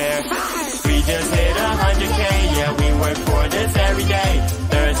a bear. We just hit 100K, yeah, we work for this every day.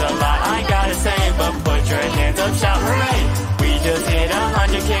 There's a lot I gotta say, but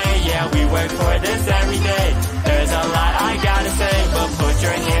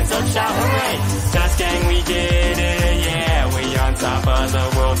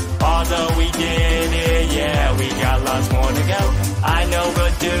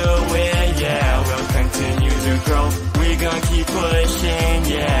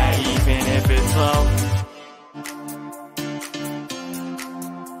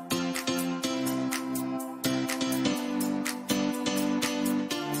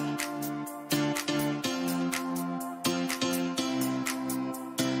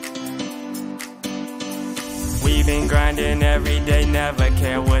We've been grinding every day, never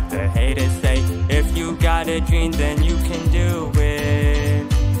care what the haters say. If you got a dream, then you can do it.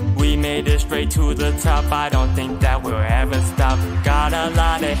 We made it straight to the top, I don't think that we'll ever stop. Got a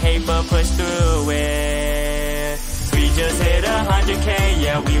lot of hate, but push through it. We just hit 100K,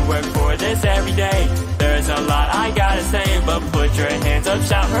 yeah, we work for this every day. There's a lot I gotta say, but put your hands up,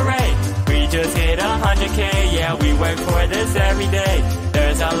 shout hooray. We just hit 100K, yeah, we work for this every day.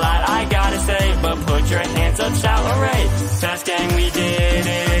 There's a lot I gotta say, but put your hands up, shout hooray. Chex gang, we did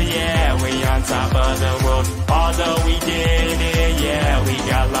it, yeah, we on top of the world. Although we did it, yeah, we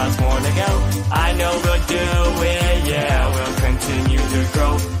got lots more to go. I know we'll do it, yeah, we'll continue to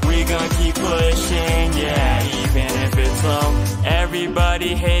grow. We gon' keep pushing, yeah, even if it's slow.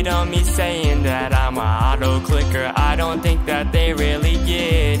 Everybody hate on me saying that I'm a auto clicker. I don't think that they really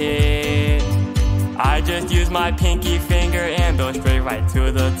get it. I just use my pinky finger and go straight right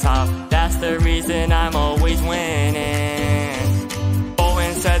to the top. That's the reason I'm always winning.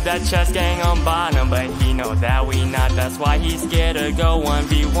 Owen said that Chex gang on bottom, but he know that we not. That's why he's scared to go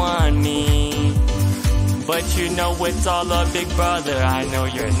 1v1 me. But you know it's all a big brother. I know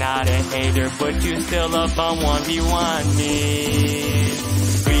you're not a hater, but you still up on 1v1 me.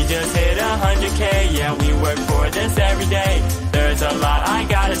 We just hit 100K, yeah, we work for this every day. There's a lot I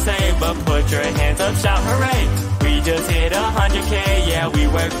gotta say, but put your hands up, shout hooray. We just hit 100K, yeah, we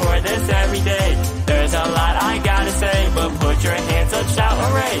work for this every day. There's a lot I gotta say, but put your hands up, shout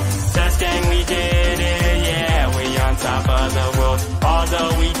hooray. Chex gang, we did it, yeah, we on top of the world.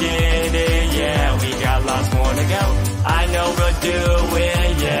 Although we did it, yeah, we got lots more to go. I know we'll do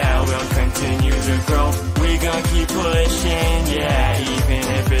it, yeah, we'll continue to grow. We gon' keep pushing, yeah, even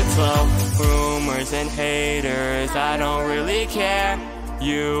if it's slow. Rumors and haters, I don't really care.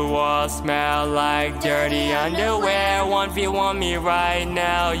 You all smell like dirty underwear. 1v1 me right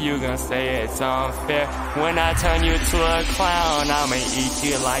now, you gon' say it's unfair. When I turn you to a clown, I'ma eat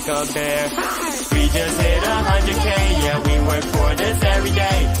you like a bear. We just hit 100K, yeah, we work for this every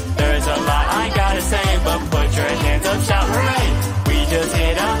day. There's a lot I gotta say, but put your hands up, shout hooray. We just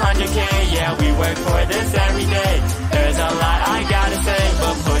hit 100K, yeah, we work for this every day. There's a lot I gotta say,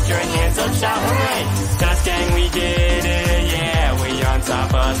 but put your hands up, shout hooray. Chex gang, we did it, yeah, we on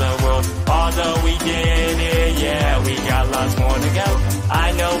top of the world. Although we did it, yeah, we got lots more to go.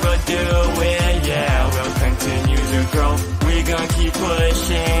 I know we'll do it, yeah, we'll continue to grow. We gon' keep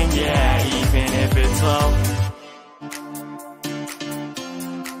pushing, yeah, even if it's slow.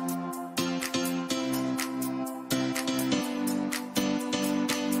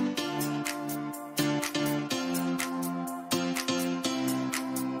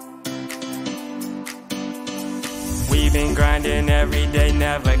 We've been grinding every day,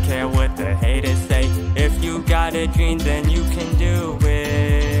 never care what the haters say. If you got a dream, then you can do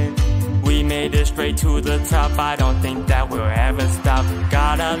it. We made it straight to the top, I don't think that we'll ever stop.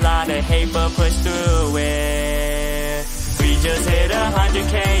 Got a lot of hate, but push through it. We just hit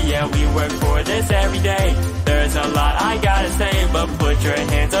 100K, yeah, we work for this every day. There's a lot I gotta say, but put your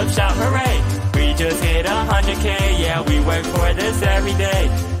hands up, shout hooray. We just hit 100K, yeah, we work for this every day.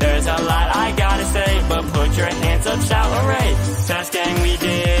 There's a lot I gotta say, but put your hands up, shout hooray. Chex gang, we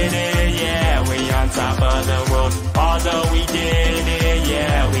did it, yeah, we on top of the world. Although we did it,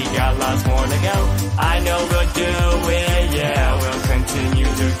 yeah, we got lots more to go. I know we'll do it, yeah, we'll continue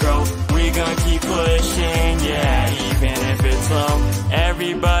to grow. We gon' keep pushing, yeah, even if it's slow.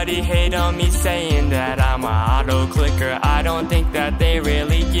 Everybody hate on me saying that I'm a auto clicker. I don't think that they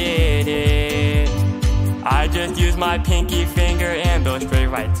really get it. I just use my pinky finger and go straight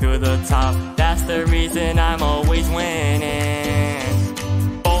right to the top. That's the reason I'm always winning.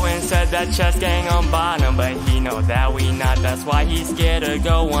 Owen said that Chex gang on bottom, but he know that we not. That's why he's scared to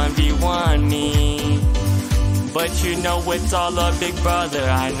go 1v1 me. But you know it's all a big brother.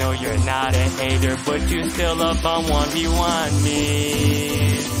 I know you're not a hater, but you still up on 1v1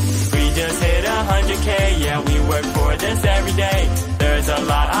 me. We just hit 100K, yeah, we work for this every day. There's a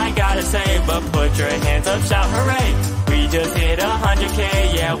lot I gotta say, but put your hands up, shout hooray. We just hit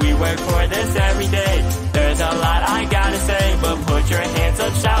 100K, yeah, we work for this every day. There's a lot I gotta say, but put your hands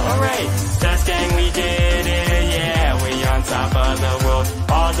up, shout hooray. Chex gang, we did it, yeah, we on top of the world.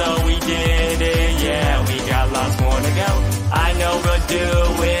 Although we did it, yeah, we got lots more to go. I know we'll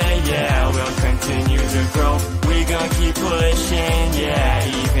do it, yeah, we'll continue to grow. We gon' keep pushing, yeah,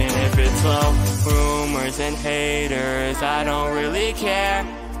 even if it's slow. Rumors and haters, I don't really care.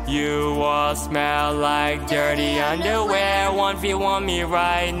 You all smell like dirty underwear. 1v1 me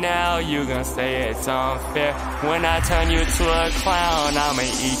right now, you gon' say it's unfair. When I turn you to a clown, I'ma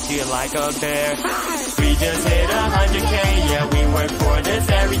eat you like a bear. We just hit 100K, yeah, we work for this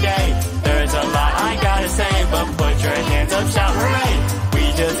every day. There's a lot I gotta say, but put your hands up, shout hooray. We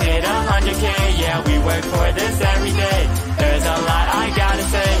just hit 100K, yeah, we work for this every day. There's a lot I gotta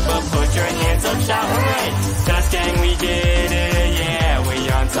say, but put your hands up, shout hooray. Chex gang, we did it, yeah, we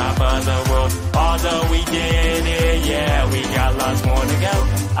on top of the world. Although we did it, yeah, we got lots more to go.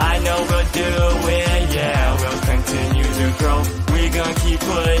 I know we'll do it, yeah, we'll continue to grow. We gon' keep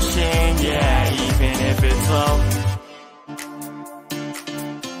pushing, yeah, even if it's slow.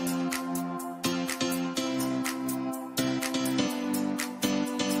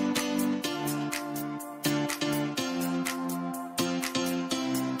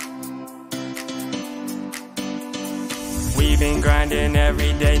 We've been grinding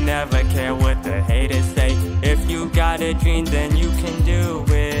every day, never care what the haters say. If you got a dream, then you can do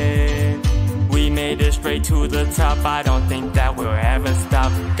it. We made it straight to the top, I don't think that we'll ever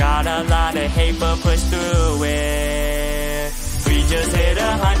stop. Got a lot of hate, but push through it. We just hit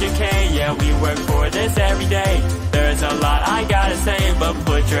 100K, yeah, we work for this every day. There's a lot I gotta say, but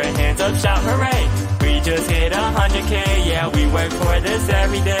put your hands up, shout hooray. We just hit 100K, yeah, we work for this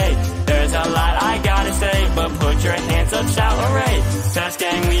every day. There's a lot I gotta say, but put your hands up, shout hooray. Chex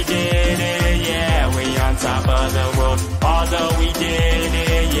gang, we did it, yeah, we on top of the world. Although we did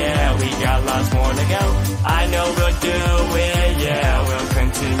it, yeah, we got lots more to go. I know we'll do it, yeah, we'll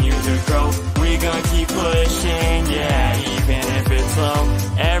continue to grow. We gon' keep pushing, yeah, even if it's slow.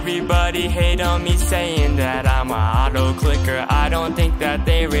 Everybody hate on me saying that I'm a auto clicker. I don't think that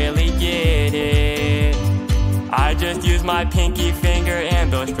they really get it. I just use my pinky finger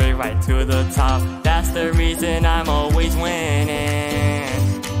and go straight right to the top. That's the reason I'm always winning.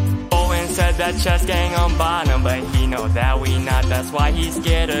 Owen said that Chex gang on bottom, but he know that we not. That's why he's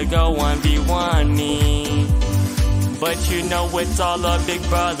scared to go 1v1 me. But you know it's all a big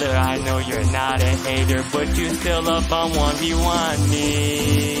brother. I know you're not a hater, but you still up on 1v1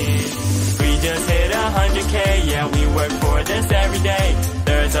 me. We just hit 100K, yeah, we work for this every day.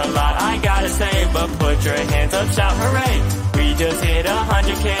 There's a lot I gotta say, but put your hands up, shout hooray. We just hit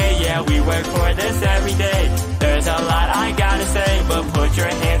 100K, yeah, we work for this every day. There's a lot I gotta say, but put your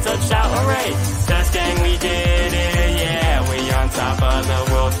hands up, shout hooray. Chex gang, we did it, yeah, we on top of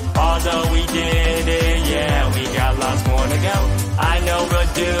the world. Although we did it, yeah, we got lots more to go. I know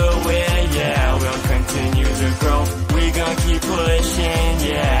we'll do it, yeah, we'll continue to grow. We gon' keep pushing,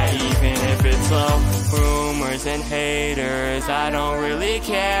 yeah, even if it's slow. Rumors and haters, I don't really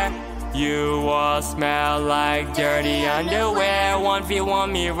care. You all smell like dirty underwear.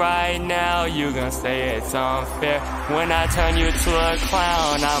 1v1 me right now, you gon' say it's unfair. When I turn you to a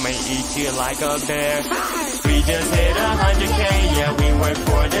clown, I'ma eat you like a bear. We just hit 100K, yeah, we work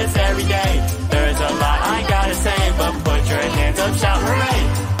for this every day. There's a lot I gotta say, but put your hands up, shout hooray.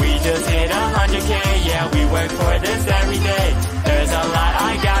 We just hit 100K, yeah, we work for this every day. There's a lot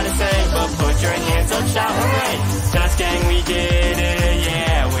I gotta say, but put your hands up, shout hooray. Chex gang, we did it,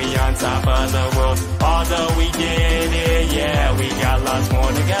 yeah, we on top of the world. Although we did it, yeah, we got lots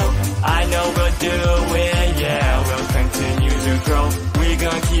more to go. I know we'll do it, yeah, we'll continue to grow. We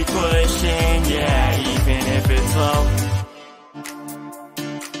gon' keep pushing, yeah, even if it's slow.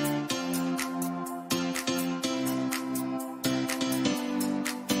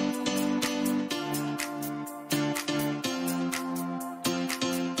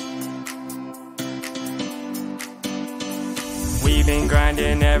 We've been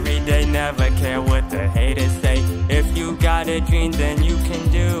grinding every day, never care what the haters say. If you got a dream, then you can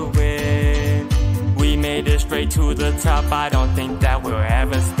do it. We made it straight to the top, I don't think that we'll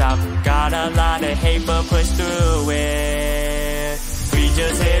ever stop. Got a lot of hate, but push through it. We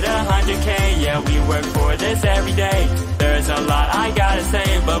just hit 100K, yeah, we work for this every day. There's a lot I gotta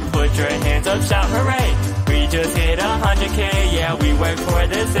say, but put your hands up, shout hooray. We just hit 100K, yeah, we work for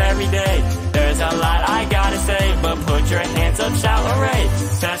this every day. There's a lot I gotta say, but put your hands up, shout hooray.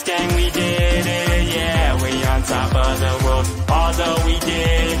 Chex gang, we did it, yeah, we on top of the world. Although we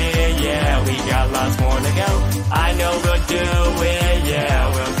did it, yeah, we got lots more to go. I know we'll do it, yeah,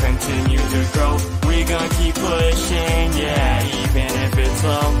 we'll continue to grow. We gon' keep pushing, yeah, even if it's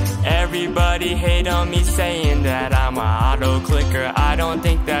slow. Everybody hate on me saying that I'm a auto clicker. I don't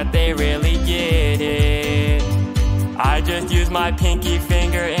think that they really get it. I just use my pinky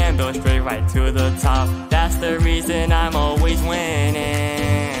finger and go straight right to the top. That's the reason I'm always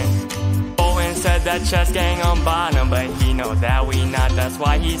winning. Owen said that Chex gang on bottom, but he know that we not. That's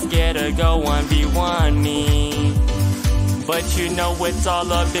why he's scared to go 1v1 me. But you know it's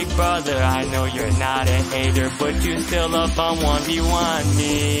all a big brother. I know you're not a hater, but you still up on 1v1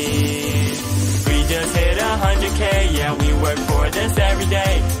 me. We just hit 100K, yeah, we work for this every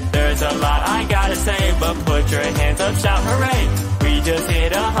day. There's a lot I gotta gotta say, but put your hands up, shout hooray. We just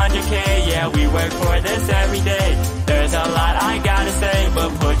hit 100K, yeah, we work for this every day. There's a lot I gotta say, but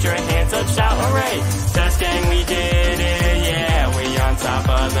put your hands up, shout hooray. Just gang, we did it, yeah, we on top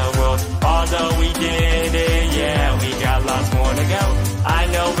of the world. Although we did it, yeah, we got lots more to go. I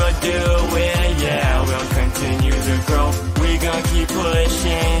know we'll do it, yeah, we'll continue to grow. We gon' keep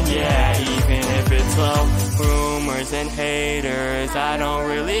pushing, yeah, even if it's slow. Rumors and haters, I don't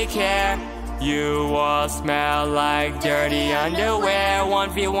really care. You all smell like dirty underwear.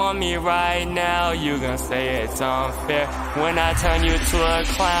 1v1 me right now, you gon' say it's unfair. When I turn you to a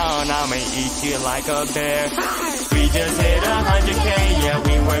clown, I'ma eat you like a bear. We just hit 100K, yeah,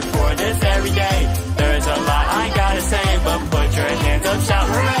 we work for this every day. There's a lot I gotta say, but put your hands up, shout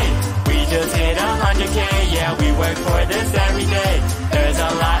hooray. We just hit 100K, yeah, we work for this every day. There's a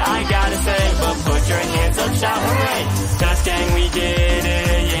lot I gotta say, but put your hands up, shout hooray. Just gang, we did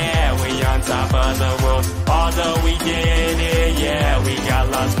it, yeah, we on top of the world. Although we did it, yeah, we got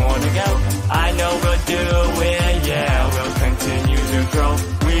lots more to go. I know we'll do it, yeah, we'll continue to grow.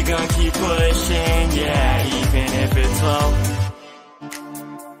 We gon' keep pushing, yeah, even if it's slow.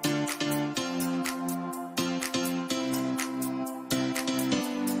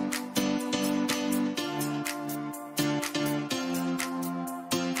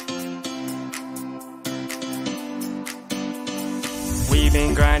 We've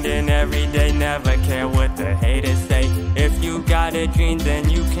been grinding every day, never care what the haters say. If you got a dream, then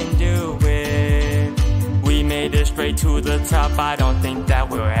you can do it. We made it straight to the top, I don't think that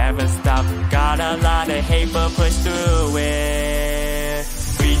we'll ever stop. Got a lot of hate, but push through it.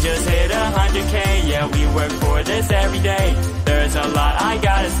 We just hit 100K, yeah, we work for this every day. There's a lot I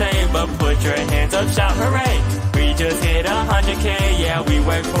gotta say, but put your hands up, shout hooray. We just hit 100K, yeah, we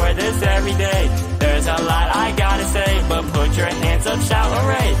work for this every day. There's a lot I gotta say, but put your hands up, shout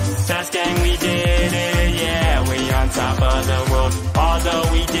hooray. Just gang, we did it, yeah, we on top of the world.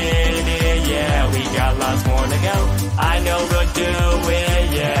 Although we did it, yeah, we got lots more to go. I know we'll do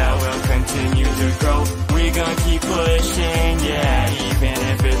it, yeah, we'll continue to grow. We gon' keep pushing, yeah, even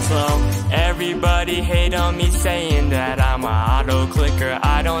if it's slow. Everybody hate on me saying that I'm a auto clicker.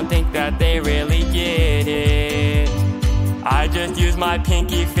 I don't think that they really get it. I just use my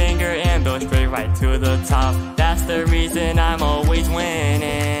pinky finger and go straight right to the top. That's the reason I'm always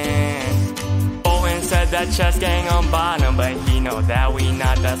winning. Owen said that Chex gang on bottom, but he know that we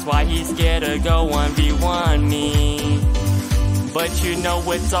not. That's why he's scared to go 1v1 me. But you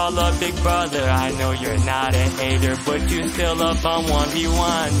know it's all a big brother. I know you're not a hater, but you still up on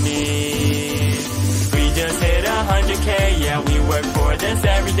 1v1 me. We just hit 100K, yeah, we work for this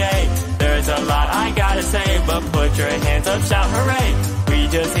every day. There's a lot I gotta say, but put your hands up, shout hooray. We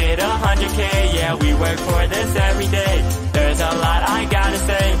just hit 100K, yeah, we work for this every day. There's a lot I gotta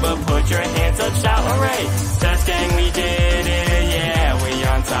say, but put your hands up, shout hooray. Just gang, we did it, yeah, we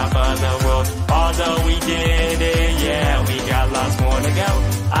on top of the world. Although we did it, yeah, we got lots more to go.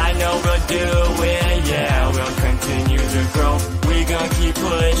 I know we'll do it, yeah, we'll continue to grow. We gon' keep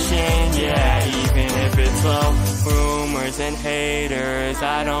pushing, yeah, even if it's slow. Rumors and haters,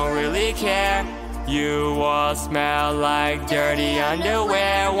 I don't really care. You all smell like dirty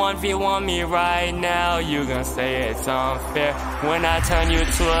underwear. 1v1 me right now, you gon' say it's unfair. When I turn you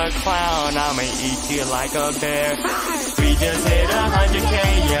to a clown, I'ma eat you like a bear. We just hit 100K,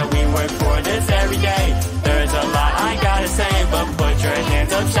 yeah, we work for this every day. There's a lot I gotta say, but put your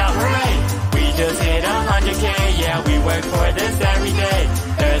hands up, shout hooray. We just hit 100K, yeah, we work for this every day.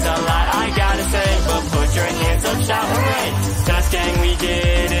 There's a lot I gotta say, but put your hands up, shout hooray. Just gang, we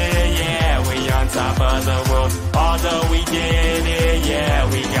did it, yeah, we on top of the world. Although we did it, yeah,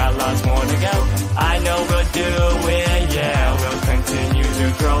 we got lots more to go. I know we'll do it, yeah, we'll continue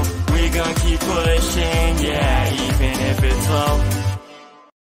to grow. We gon' keep pushing, yeah, even if it's slow.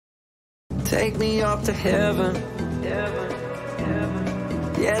 Take me up to heaven, heaven,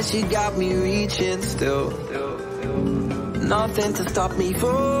 heaven. Yeah, she got me reaching still. Nothing to stop me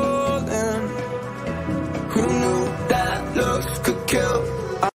falling. Who knew that looks could kill?